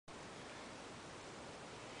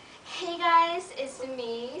guys, it's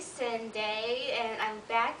me, Cindy, and I'm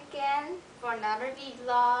back again for another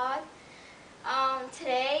vlog.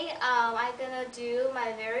 Today, I'm gonna do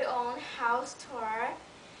my very own house tour,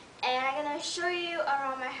 and I'm gonna show you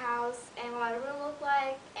around my house and what it will look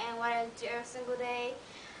like and what I do every single day.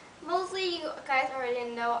 Mostly, you guys already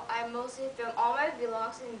know I mostly film all my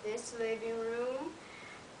vlogs in this living room.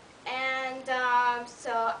 And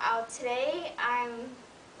today I'm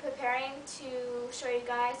preparing to show you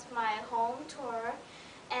guys my home tour,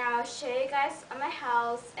 and I'll show you guys my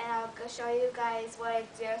house, and I'll show you guys what I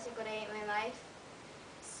do every single day in my life.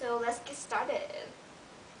 So let's get started.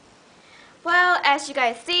 Well, as you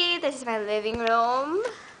guys see, this is my living room.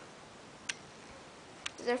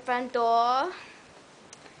 This is the front door.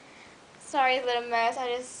 Sorry, little mess.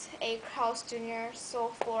 I just ate Carl's Jr. so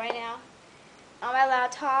full right now. On my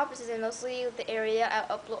laptop, this is mostly the area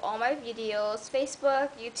I upload all my videos. Facebook,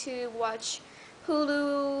 YouTube, watch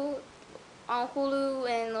Hulu, on Hulu,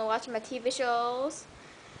 and watch my TV shows.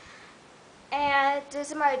 And this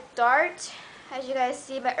is my dart. As you guys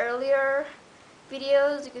see my earlier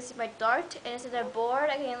videos, you can see my dart. And this is a board.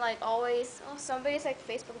 I can always, somebody's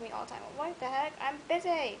Facebook me all the time. What the heck? I'm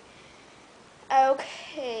busy.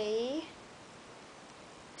 Okay.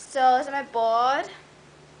 So this is my board.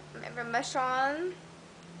 My restaurant,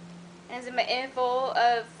 and this is my info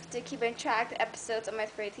to keep in track the episodes of my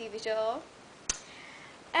favorite TV show.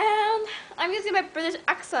 And I'm using my British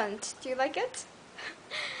accent. Do you like it?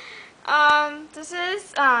 This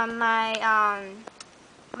is my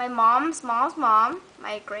mom's mom,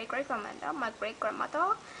 my great grandmother, my great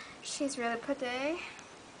grandmother. She's really pretty.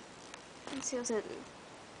 Let's see what's it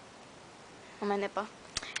on my nipple.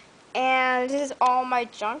 And this is all my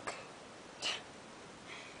junk.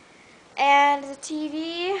 And the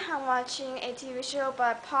TV, I'm watching a TV show, but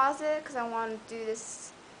I pause it because I want to do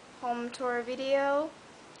this home tour video.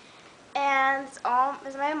 And it's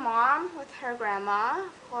my mom with her grandma,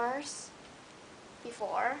 of course,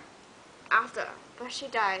 after, but she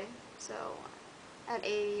died, so at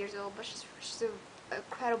 80 years old, but she's an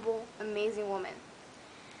incredible, amazing woman.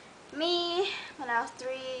 Me, when I was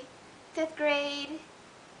 5th grade,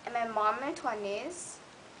 and my mom in her 20s.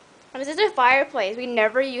 And this is a fireplace. We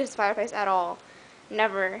never use fireplace at all.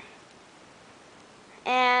 Never.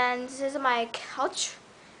 And this is my couch.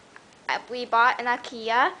 We bought in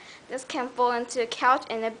IKEA. This can fall into a couch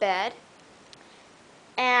and a bed.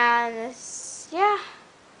 And yeah.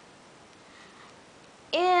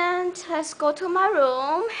 And let's go to my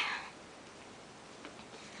room.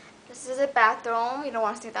 This is a bathroom. You don't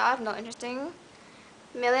want to see that. Not interesting.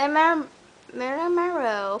 Marilyn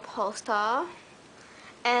Monroe poster.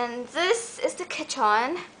 And this is the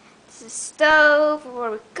kitchen. This is the stove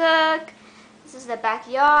where we cook. This is the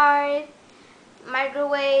backyard.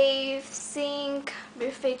 Microwave, sink,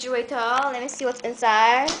 refrigerator. Let me see what's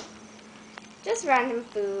inside. Just random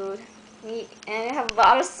food. And we have a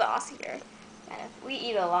lot of sauce here. We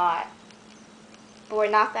eat a lot. But we're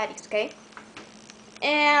not fatties, okay?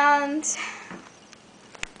 And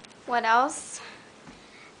what else?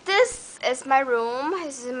 This is my room.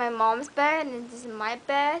 This is my mom's bed, and this is my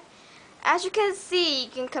bed. As you can see, you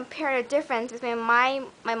can compare the difference between my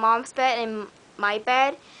mom's bed and my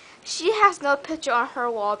bed. She has no picture on her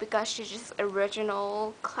wall because she's just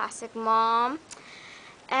original classic mom.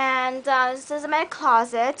 And this is my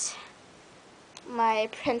closet, my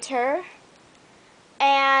printer,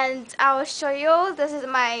 and I will show you. This is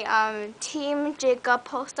my Team Jacob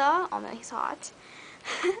poster. Oh man, he's hot.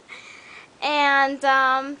 And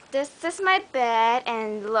this is my bed,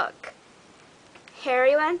 and look,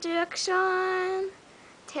 Harry One Direction,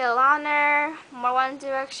 Taylor Lautner, more One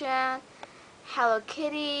Direction, Hello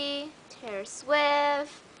Kitty, Taylor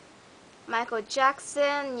Swift, Michael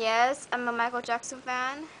Jackson. Yes, I'm a Michael Jackson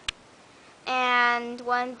fan. And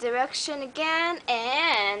One Direction again,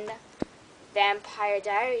 and Vampire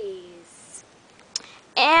Diaries.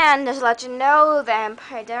 And just to let you know,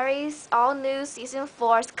 Vampire Diaries all new season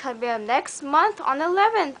 4 is coming up next month on the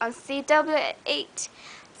 11th on CW at 8.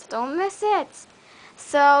 So don't miss it.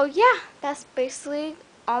 So yeah, that's basically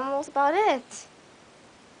almost about it.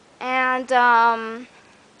 And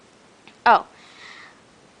oh,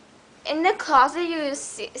 in the closet you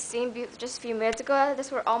seen just a few minutes ago,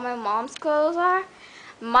 that's where all my mom's clothes are.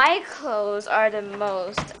 My clothes are the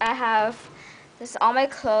most. I have this all my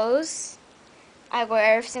clothes. I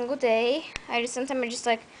wear every single day. Sometimes I just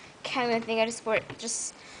can't even think. I just wear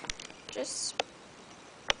just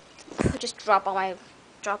drop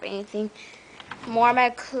anything. More of my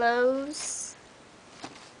clothes,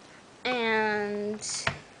 and this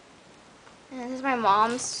is my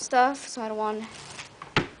mom's stuff. So I don't want,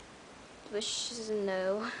 wish she doesn't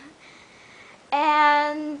know.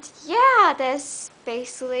 And yeah, that's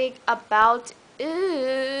basically about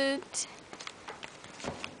it.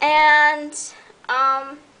 And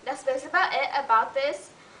that's basically about it about this,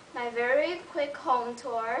 my very quick home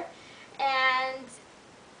tour. And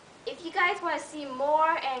if you guys want to see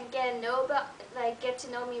more and get to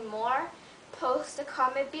know me more, post a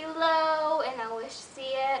comment below and I wish to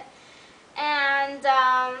see it. And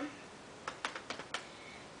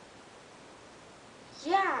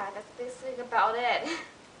yeah, that's basically about it.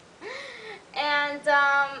 And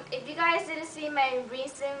if you guys didn't see my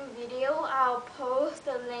recent video, I'll post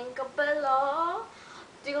the link below.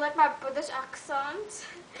 Do you like my British accent?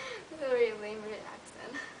 Very lame British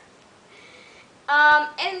accent.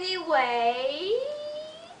 Anyway,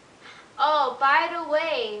 oh, by the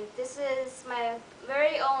way, this is my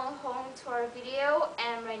very own home tour video,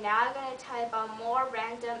 and right now I'm gonna tell you about more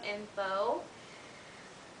random info.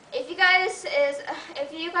 If you guys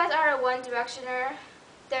are a One Directioner,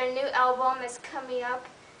 their new album is coming up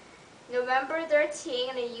November 13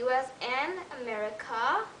 in the US and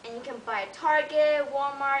America, and you can buy at Target,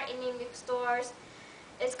 Walmart, any music stores.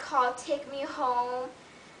 It's called Take Me Home,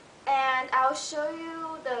 and I'll show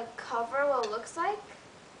you the cover, what it looks like.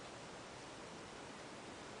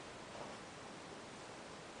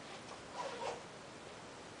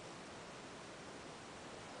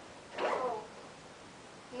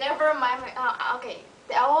 Never mind. Okay,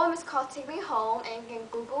 the album is called Take Me Home, and you can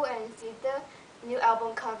Google and see the new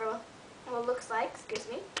album cover, what it looks like. Excuse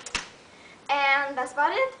me. And that's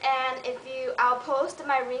about it. And I'll post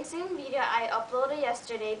my recent video I uploaded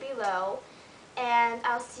yesterday below, and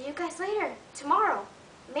I'll see you guys later tomorrow,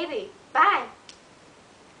 maybe. Bye.